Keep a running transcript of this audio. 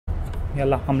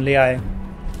Yalla हम ले आए।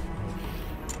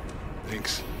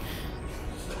 Thanks.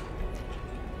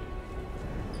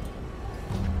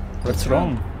 What's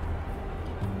wrong?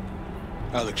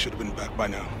 Alex should have been back by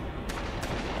now.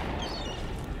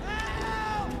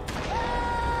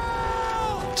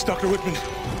 It's Dr. Whitman.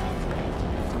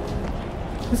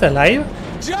 He's alive?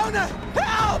 Jonah,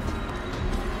 help!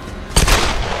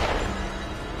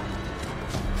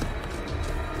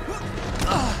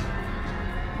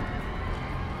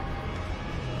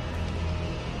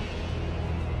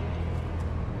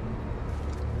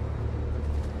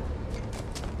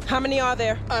 How many are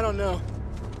there? I don't know.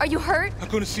 Are you hurt? Not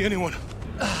going to see anyone.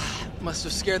 Must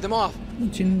have scared them off.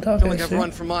 जिंदा Feel like I've कैसे?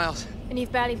 run for miles. And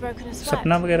you've barely broken a sweat.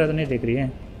 सपना वगैरह तो नहीं देख रही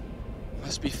है?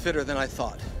 Must be fitter than I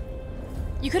thought.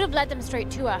 You could have led them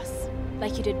straight to us,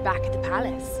 like you did back at the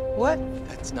palace. What?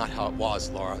 That's not how it was,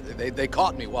 Laura. They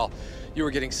caught me while you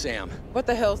were getting Sam. What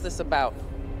the hell's this about?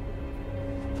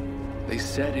 They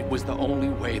said it was the only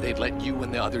way they'd let you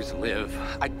and the others live.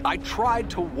 I tried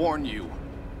to warn you.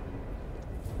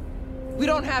 We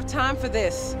don't have time for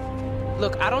this.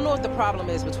 Look, I don't know what the problem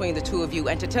is between the two of you,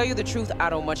 and to tell you the truth, I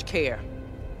don't much care.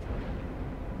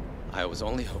 I was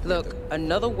only hoping Look,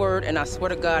 another word, and I swear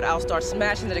to God, I'll start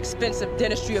smashing that expensive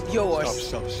dentistry of yours.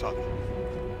 Stop.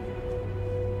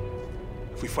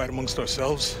 If we fight amongst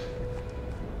ourselves,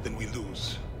 then we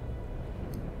lose.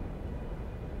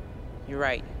 You're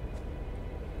right.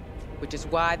 Which is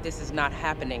why this is not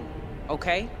happening,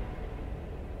 okay?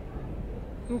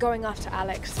 I'm going after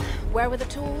Alex. Where were the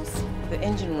tools? The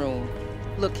engine room.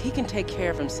 Look, he can take care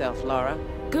of himself, Lara.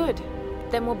 Good.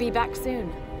 Then we'll be back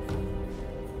soon.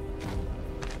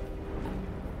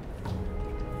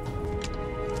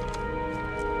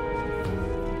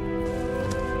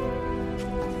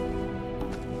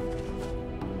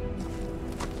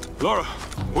 Laura,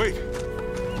 wait.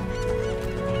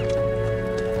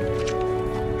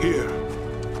 Here,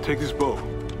 take this bow.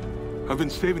 I've been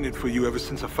saving it for you ever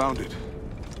since I found it.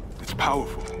 It's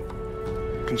powerful.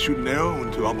 It can shoot an arrow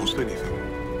into almost anything.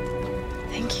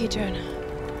 Thank you, Jonah.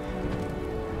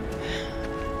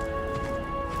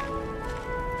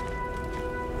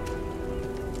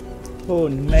 ओ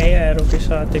नए arrow के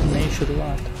साथ एक नई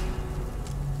शुरुआत।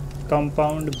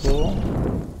 Compound बो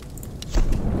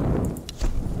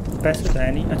पैसे तो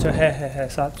है नहीं। अच्छा है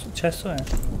 700-600 है।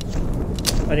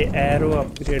 अरे एरो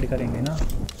अपग्रेड करेंगे ना।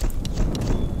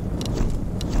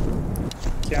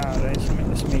 क्या आ रहा है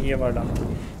इसमें ये वाला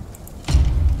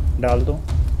डाल दो।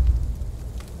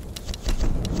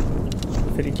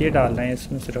 फिर ये डालना है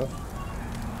इसमें सिर्फ।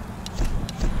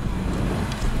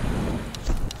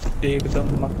 एकदम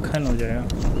मक्खन हो जाएगा।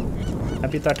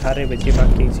 अभी तो 18 बजे,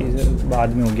 बाकी चीज़ें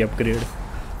बाद में होगी upgrade.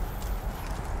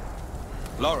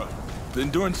 Lara, the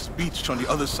Endurance Beach on the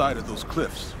other side of those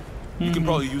cliffs. You can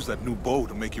probably use that new bow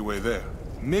to make your way there.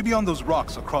 Maybe on those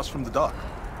rocks across from the dock.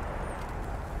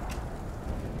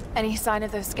 Any sign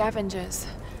of those scavengers?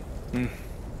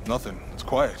 Nothing. It's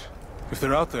quiet. If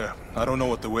they're out there, I don't know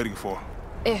what they're waiting for.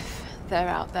 If they're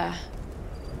out there.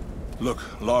 Look,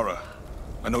 Lara,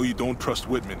 I know you don't trust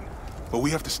Whitman, but we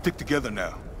have to stick together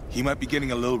now. He might be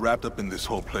getting a little wrapped up in this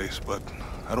whole place, but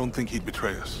I don't think he'd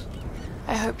betray us.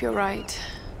 I hope you're right.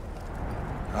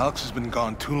 Alex has been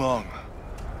gone too long.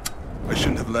 I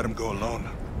shouldn't have let him go alone.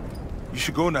 You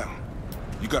should go now.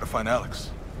 You gotta find Alex.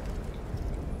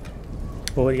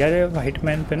 और यार white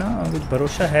man पे ना कुछ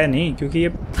भरोसा है नहीं, क्योंकि ये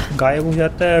गायब हो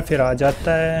जाता है फिर आ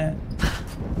जाता है।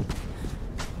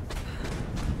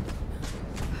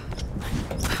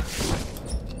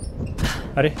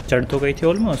 अरे चढ़ तो गई थी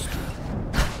ऑलमोस्ट।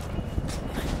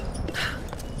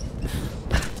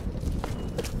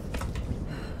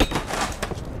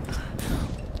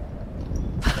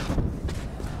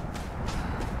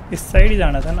 इस साइड ही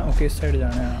जाना था ना। ओके इस साइड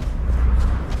जाना है।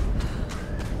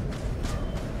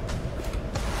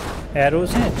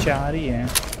 एरोज हैं 4 ही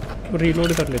हैं।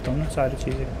 रीलोड कर लेता हूँ ना सारी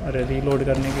चीज़ें। अरे रीलोड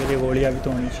करने के लिए गोलियाँ भी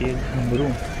तो होनी चाहिए। घुंघरू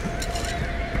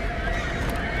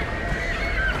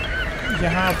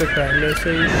यहाँ पे पहले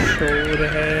से ही शोर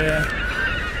है।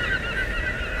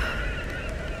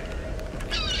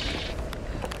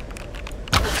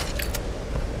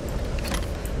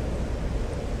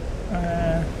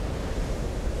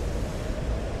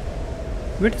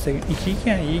 वेट सेकंड, ये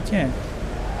क्या है? ये क्या है?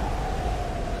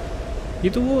 ये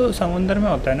तो वो समुंदर में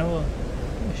होता है ना,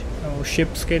 वो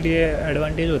शिप्स के लिए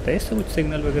एडवांटेज होता है, इससे कुछ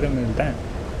सिग्नल वगैरह मिलता है।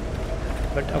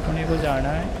 बट अपने को जाना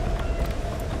है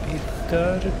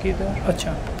इधर किधर।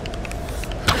 अच्छा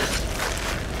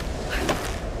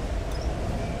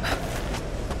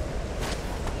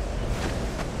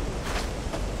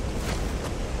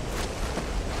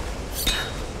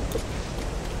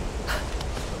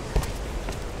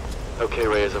Okay,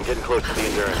 Reyes, I'm getting close to the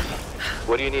Endurance.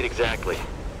 What do you need exactly?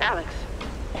 Alex,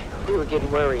 we were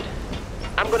getting worried.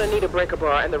 I'm gonna need a breaker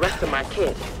bar and the rest of my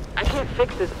kit. I can't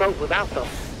fix this boat without them.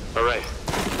 All right,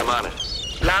 I'm on it.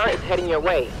 Lara is heading your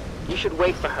way. You should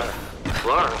wait for her.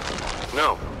 Lara?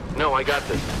 No, I got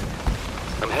this.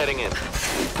 I'm heading in.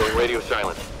 Going radio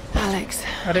silent. Alex.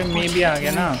 अरे मैं भी आ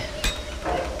गया ना.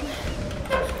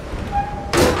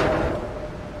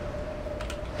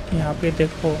 यहाँ पे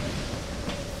देखो.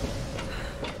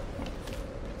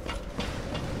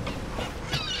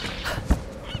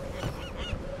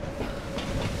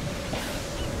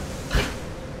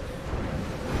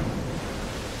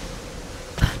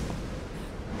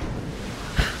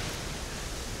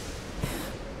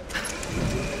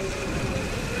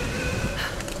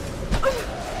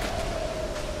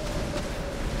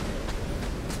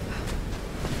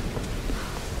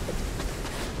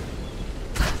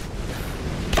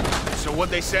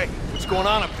 What'd they say? What's going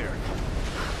on up there?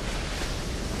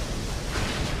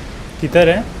 किधर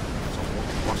है? Someone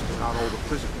busted out all the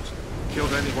prisoners.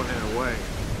 Killed anyone in her way.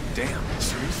 Damn,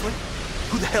 seriously?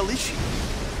 Who the hell is she?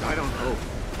 I don't know.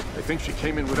 They think she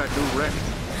came in with that new wreck.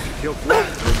 She killed one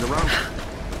and turned around.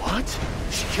 What?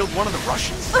 She killed one of the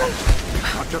Russians?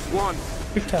 Not just one.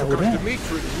 क्या हो Took रहा out है?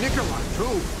 Dmitri and Nikolai,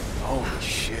 too. Holy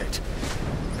shit.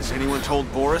 Has anyone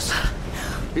told Boris?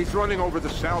 He's running over the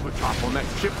salvage hop on that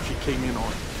ship she came in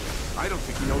on. I don't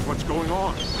think he knows what's going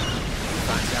on. He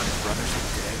finds out his brothers are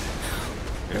dead.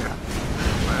 Yeah.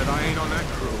 Glad I ain't on that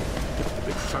crew. The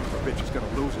big son of a bitch is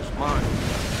gonna lose his mind.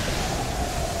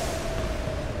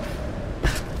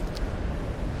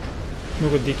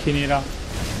 मेरे को दिख ही नहीं रहा.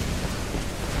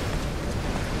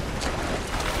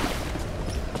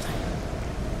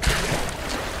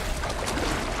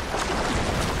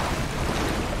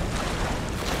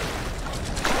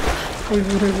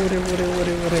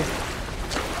 ओरे.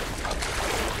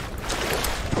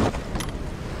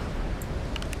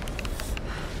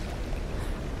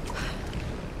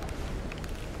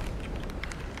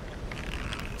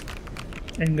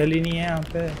 Angle ही नहीं है यहाँ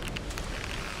पे.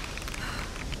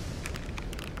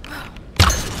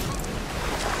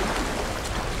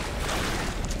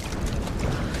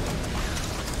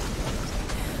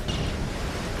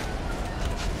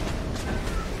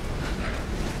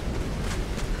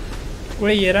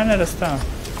 ओए ये रहा ना रास्ता.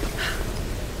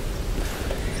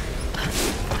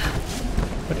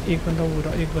 पर एक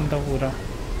बंदा पूरा.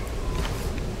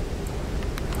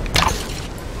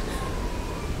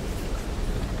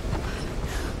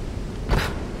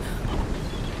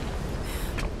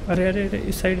 अरे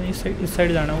इस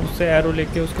साइड जाना. उससे एरो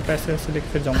लेके उसके पैसे ऐसे लेके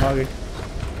फिर जाऊंगा आगे.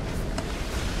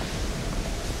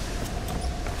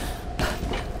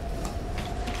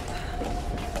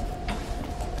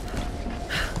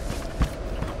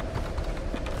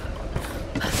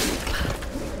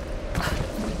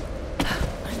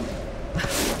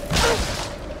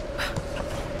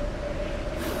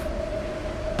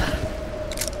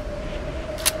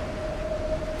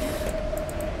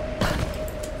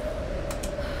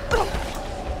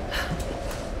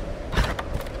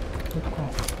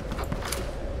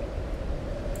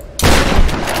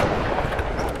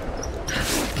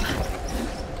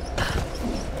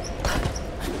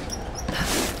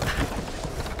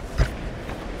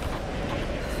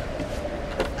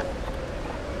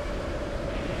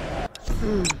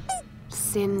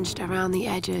 Singed around the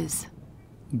edges.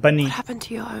 Bunny. What happened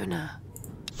to your owner?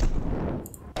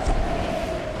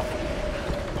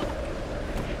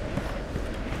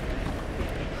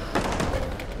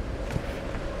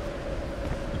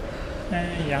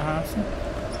 यहाँ से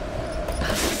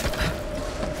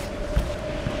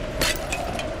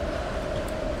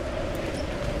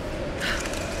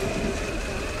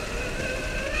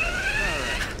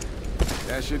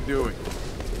That should do it.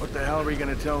 What the hell are we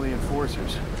gonna tell the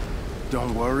enforcers?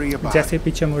 Don't worry about जैसे it.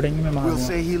 पीछे मुड़ेंगे मैं We'll मारूंगा.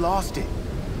 say he lost it.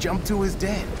 Jumped to his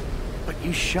death. But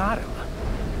you shot him.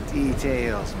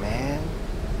 Details, man.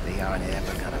 They aren't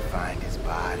ever gonna find his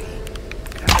body.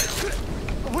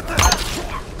 What the?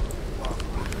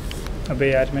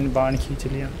 अबे यार मैंने बाण खींच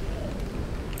लिया.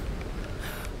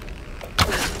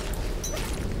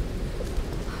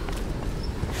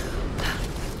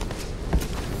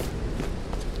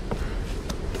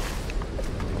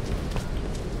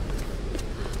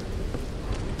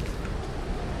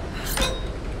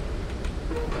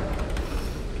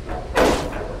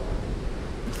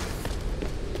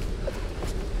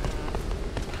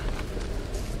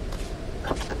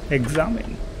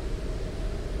 Examine.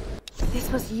 This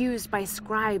was used by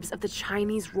scribes of the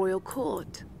Chinese royal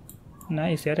court.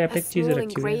 Nice यार A epic चीजें small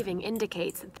रखी हुई हैं. engraving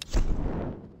indicates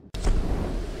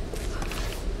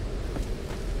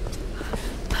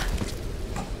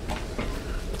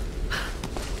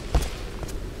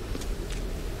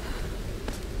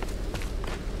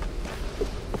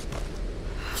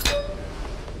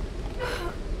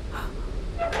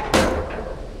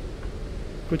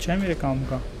कुछ है मेरे काम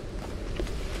का?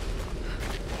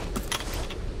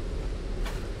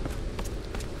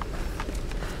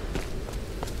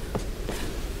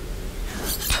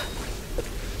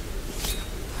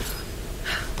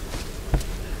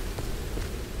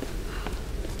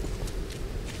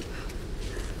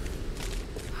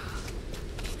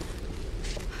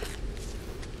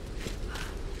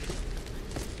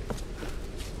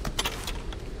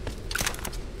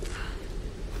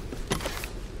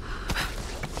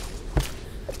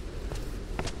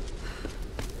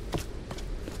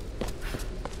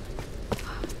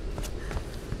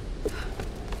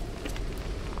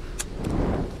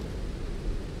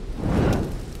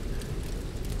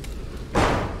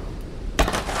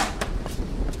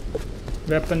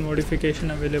 Weapon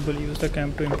modification available. Use the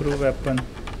camp to improve weapon.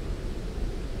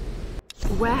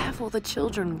 Where have all the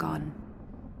children gone?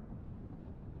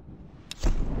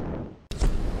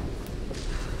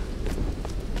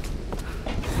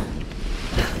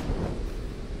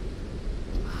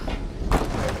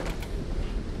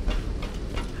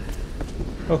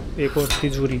 ओह, एक और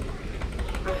तिजोरी।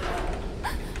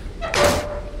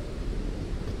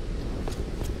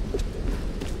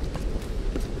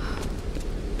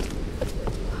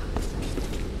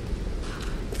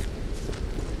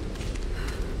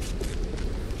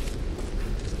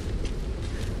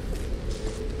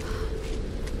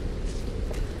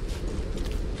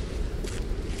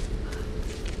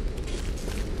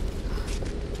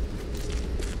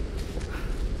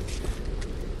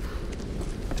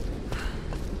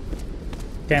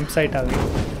 कैंप साइट आ गई।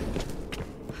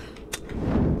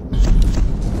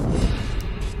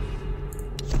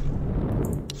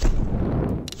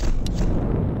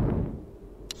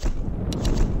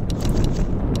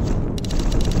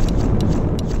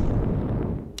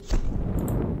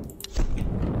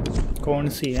 कौन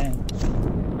सी है?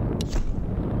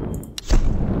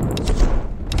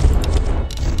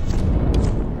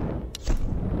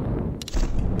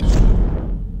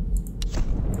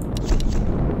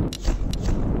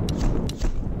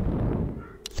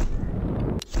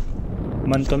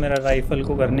 मन तो मेरा राइफल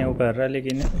को करने को कर रहा है,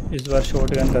 लेकिन इस बार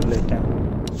शॉटगन कर लेते हैं।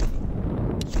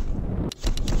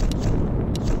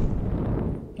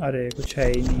 अरे कुछ है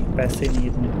ही नहीं, पैसे नहीं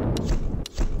इतने।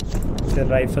 फिर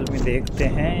राइफल में देखते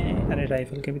हैं। अरे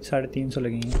राइफल के भी 350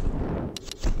 लगेंगे।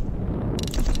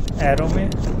 एरो में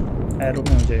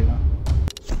हो जाएगा।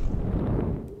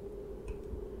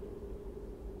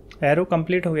 एरो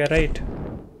कंप्लीट हो गया राइट।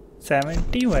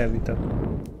 70 हुआ है अभी तक,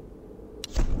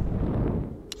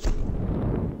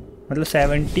 मतलब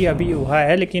 70 अभी हुआ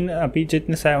है, लेकिन अभी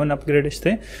जितने 7 अपग्रेड्स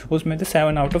थे उसमें से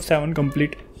 7 आउट ऑफ 7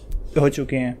 कंप्लीट हो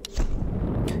चुके हैं।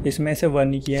 इसमें से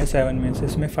 1 ही किया है 7 में से।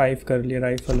 इसमें 5 कर लिए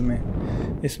राइफल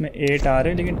में। इसमें 8 आ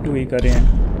रहे हैं, लेकिन 2 ही करे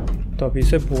हैं। तो अभी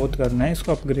से बहुत करना है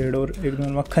इसको अपग्रेड, और एक दो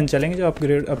मक्खन चलेंगे जब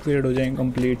अपग्रेड हो जाएंगे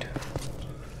कंप्लीट।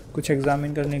 कुछ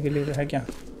एग्जामिन करने के लिए है क्या?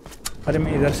 अरे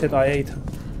मैं इधर से तो आया ही था।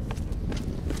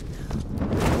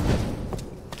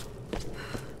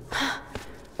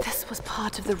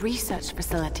 Part of the research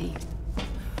facility.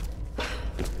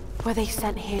 Were they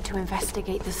sent here to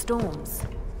investigate the storms?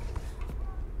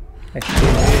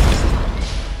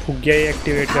 फूक गया ये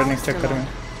एक्टिवेट करने के चक्कर में।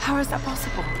 How is that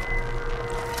possible?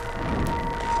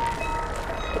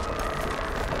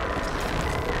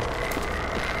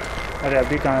 अरे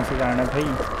अभी कहाँ से जाना भाई?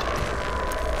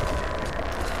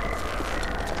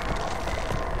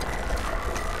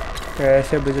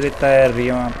 कैसे बिजली तैर रही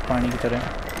है वहाँ पानी की तरह।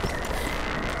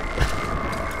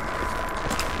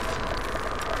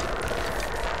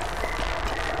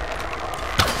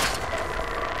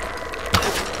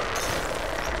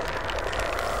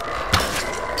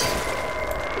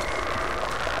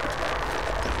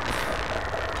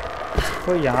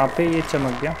 तो यहाँ पे ये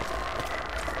चमक गया,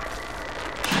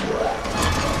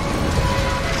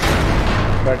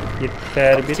 बट ये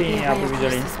तैर भी नहीं है। यहाँ पे भी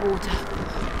जड़ी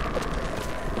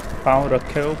पाँव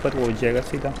रखे हो ऊपर पहुँच जाएगा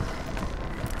सीधा।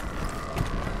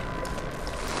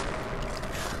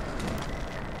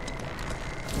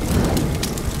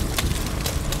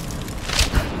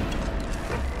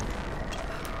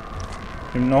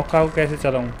 नौका को कैसे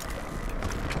चलाऊं?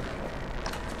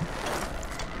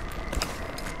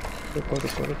 रुको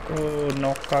रुको रुको,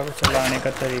 नौका को चलाने का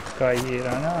तरीका ये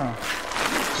रहा ना।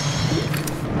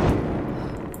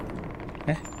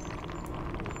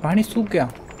 पानी सूख गया।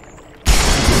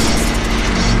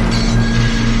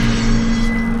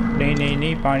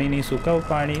 नहीं, पानी नहीं सूखा। वो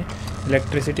पानी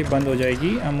इलेक्ट्रिसिटी बंद हो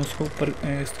जाएगी, हम उसको ऊपर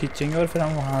खींचेंगे और फिर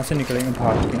हम वहाँ से निकलेंगे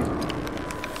भाग के।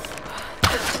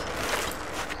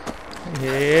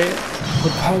 ये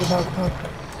भाग भाग भाग,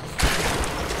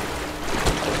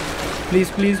 प्लीज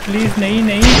प्लीज प्लीज। नहीं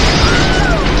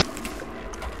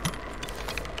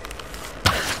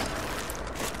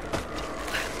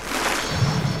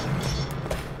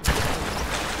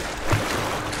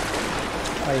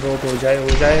आई होप हो जाए हो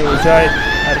जाए हो जाए।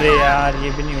 अरे यार ये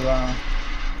भी नहीं हुआ।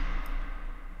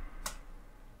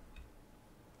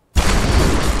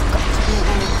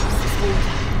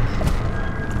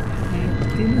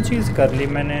 तीनों चीज़ कर ली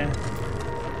मैंने।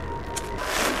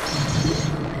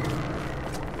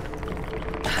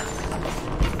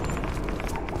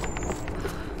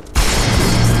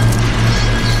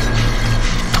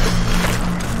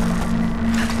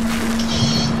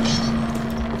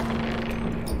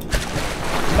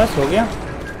 बस हो गया।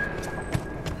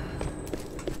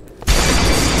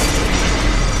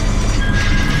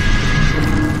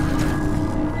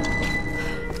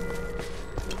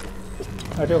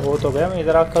 अरे हो तो गया, मैं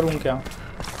इधर आ करूँ क्या?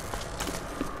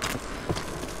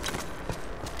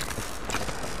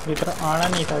 इधर आना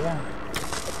नहीं था क्या?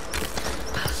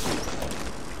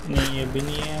 नहीं ये भी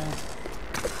नहीं है।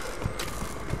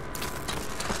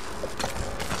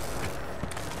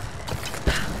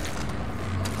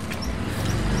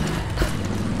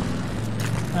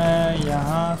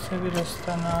 यहाँ से भी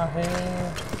रास्ता ना है।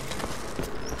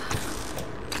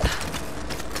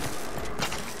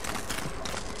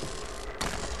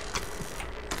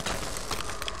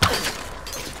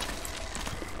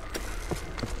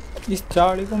 इस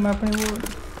झाड़ी को मैं अपने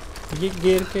वो ये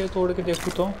घेर के तोड़ के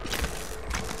देखूँ तो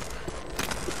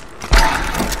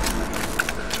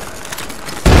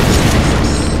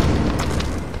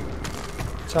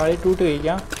झाड़ी टूट गई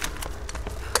क्या?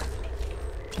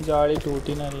 झाड़ी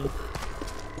टूटी ना रही।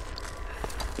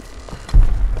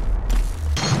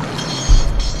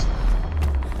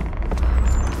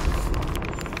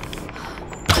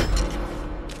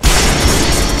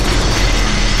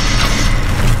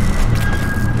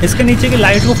 इसके नीचे की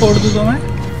लाइट को फोड़ दूं तो मैं?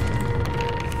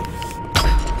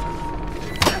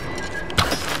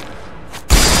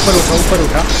 ऊपर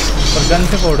उठा और गन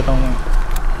से फोड़ता हूँ मैं।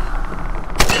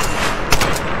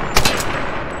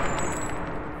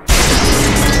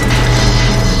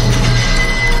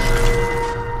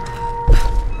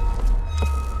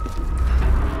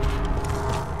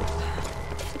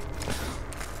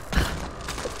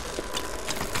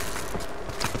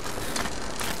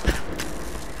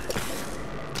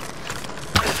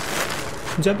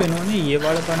 जब इन्होंने ये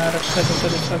वाला बना रखा है तो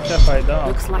फिर इसका क्या फायदा?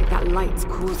 Looks like that light's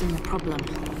causing the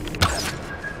problem.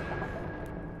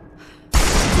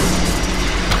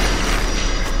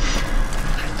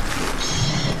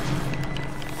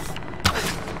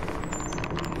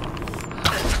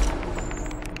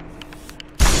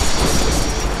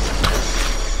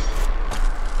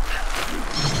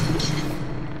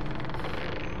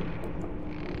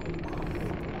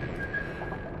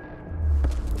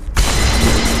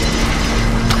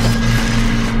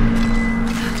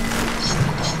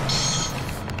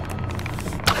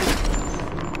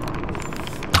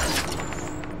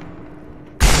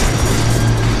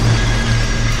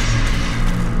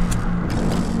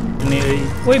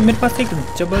 ओए मेरे पास एक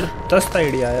ज़बरदस्त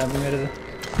आइडिया आया अभी मेरे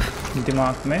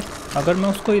दिमाग में। अगर मैं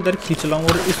उसको इधर खींच लाऊं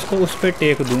और इसको उस पर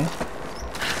टेक दूं।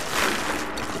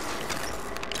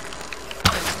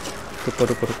 रुको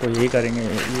रुको रुको, यही करेंगे।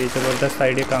 ये ज़बरदस्त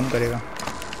आइडिया काम करेगा।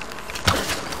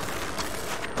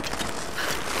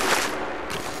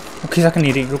 खिसक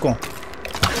नहीं रही, रुको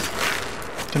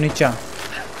तो नीचा।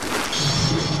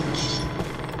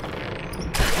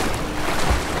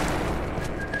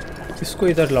 इसको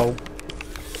इधर लाओ,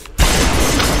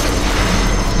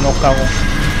 नौका वो।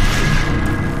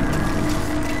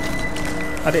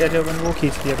 अरे अरे अपन वो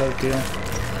खींच लिया करके है।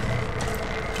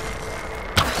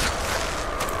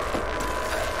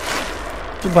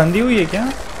 तो बंदी हुई है क्या?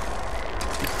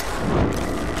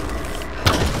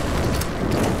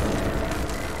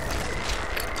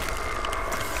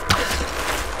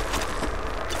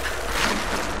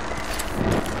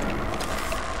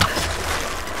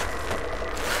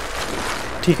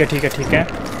 ठीक है ठीक है ठीक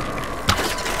है।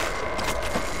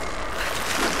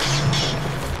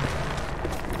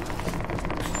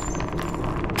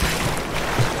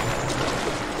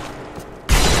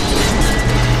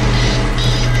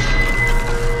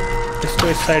 इसको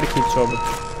इस साइड खींचो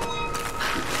अब।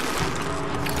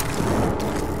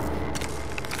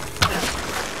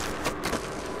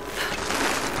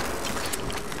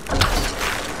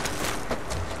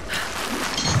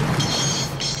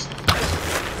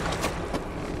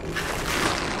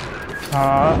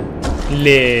 हाँ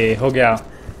ले हो गया।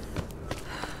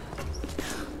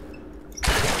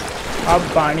 अब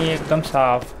पानी एकदम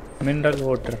साफ, मिनरल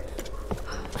वाटर।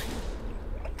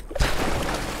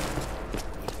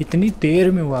 इतनी देर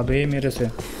में हुआ बे मेरे से।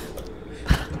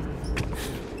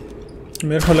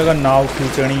 मेरे को लगा नाव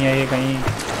खींचनी है ये कहीं।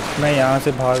 मैं यहाँ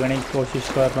से भागने की कोशिश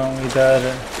कर रहा हूँ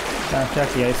इधर। क्या क्या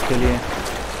किया इसके लिए?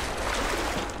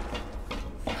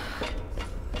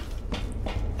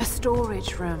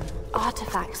 storage room.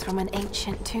 Artifacts from an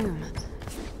ancient tomb.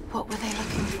 What were they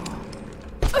looking for?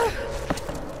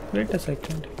 Wait a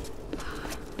second.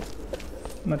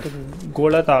 मैं तो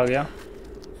गोला आ गया।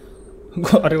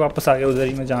 अरे वापस आ गया उधर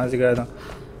ही मैं जहाँ से गया था।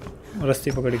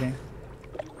 रस्सी पकड़ के।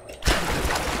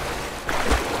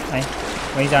 आई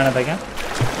वहीं जाना था क्या?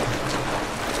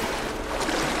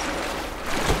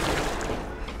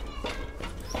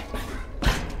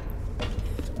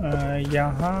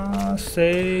 यहाँ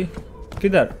से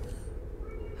किधर?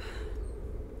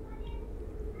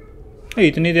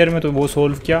 इतनी देर में तो वो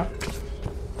सोल्व किया।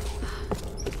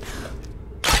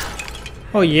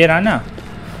 ओ ये रहा ना।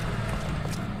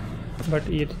 बट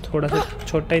ये तो थोड़ा सा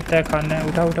छोटा ही तय खाना है।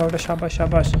 उठा उठा उठा, शाबाश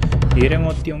शाबाश। हीरे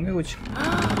मोती होंगे कुछ।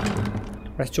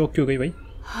 बस चौक क्यों गई भाई?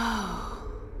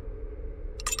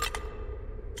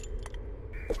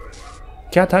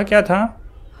 क्या था क्या था?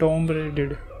 टॉम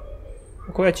रेडेड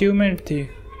कोई अचीवमेंट थी।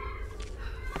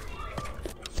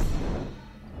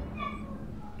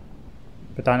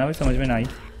 बताना भाई, समझ में ना आई।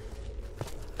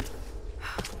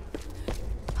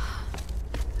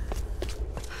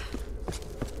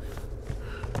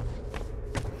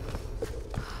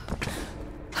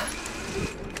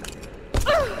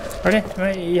 अरे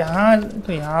मैं यहाँ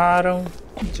तो यहाँ आ रहा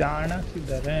हूँ। जाना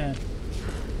किधर है?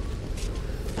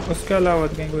 उसके अलावा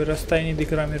कहीं कोई रास्ता ही नहीं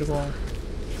दिख रहा मेरे को।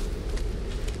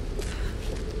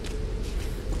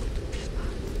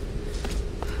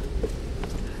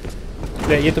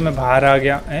 ये तो मैं बाहर आ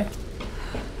गया है।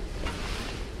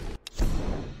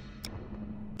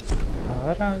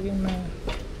 बाहर आ गया मैं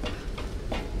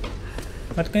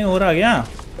तो कहीं और आ गया।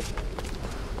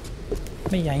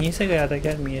 मैं यहीं से गया था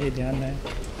क्या? मेरे ध्यान में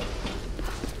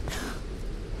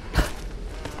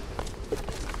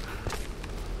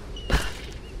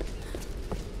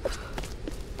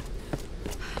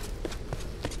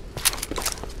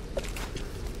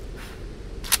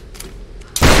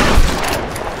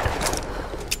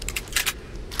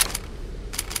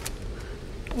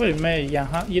मैं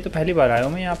यहाँ, ये तो पहली बार आया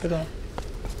हूँ मैं यहाँ पे। तो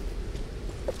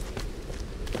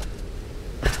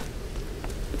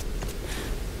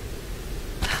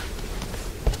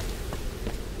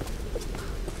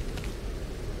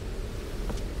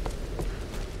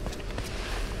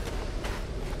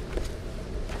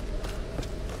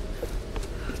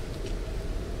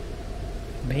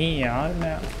भाई यार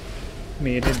मैं,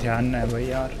 मेरे ध्यान में है भाई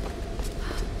यार।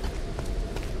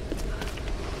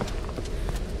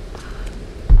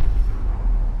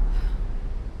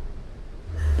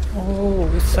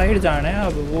 ओह इस साइड जाना है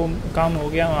अब। वो काम हो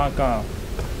गया वहाँ का।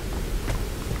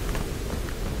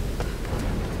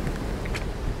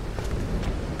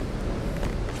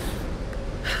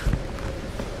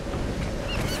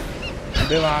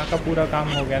 अबे वहाँ का पूरा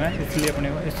काम हो गया ना, इसलिए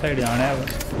अपने को इस साइड जाना है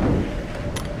बस।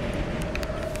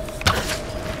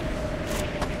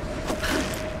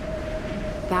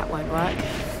 That won't work.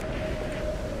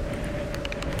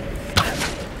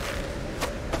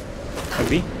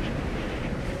 अभी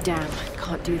Damn,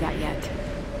 can't do that yet.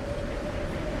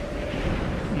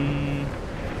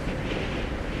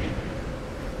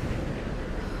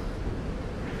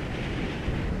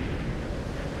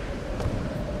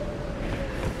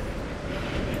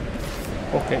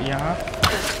 Okay यहाँ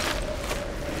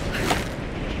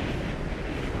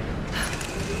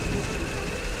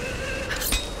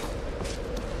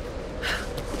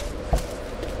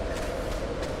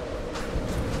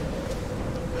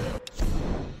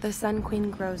The Sun Queen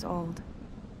grows old.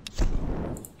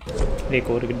 एक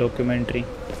और documentary.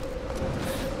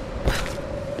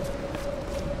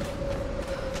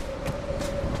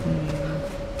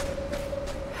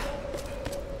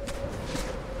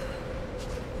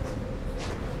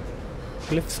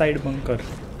 Cliff side bunker.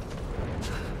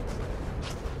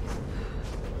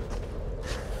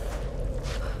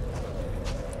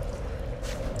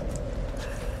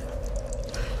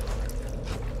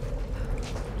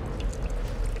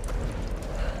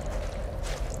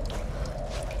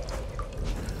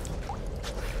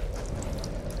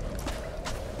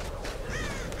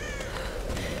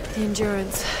 The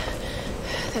Endurance.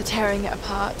 They're tearing it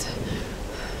apart.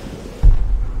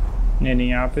 नहीं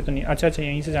यहाँ पे तो नहीं। अच्छा अच्छा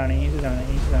यहीं से जाना है, यहीं से जाना है,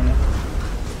 यहीं से जाना है।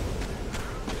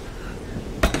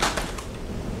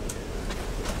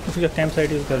 उसका कैंप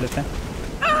साइट यूज़ कर लेते हैं।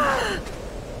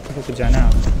 तो कुछ जाना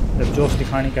है जब जोश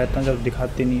दिखाने कहता हूँ, जब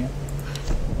दिखाती नहीं है।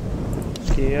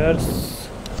 गियर्स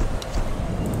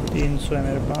 300 है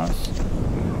मेरे पास।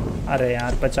 अरे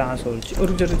यार 50 और चाहिए।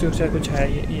 और जरूर कुछ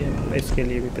है ये इसके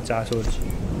लिए भी 50 और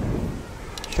चाहिए।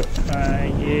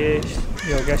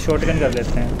 ये हो गया। शॉटगन कर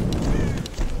लेते हैं।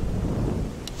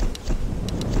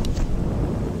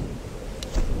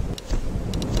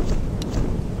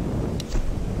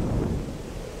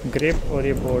 ग्रेप और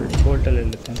ये बोल्ट ले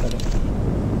लेते हैं पहले।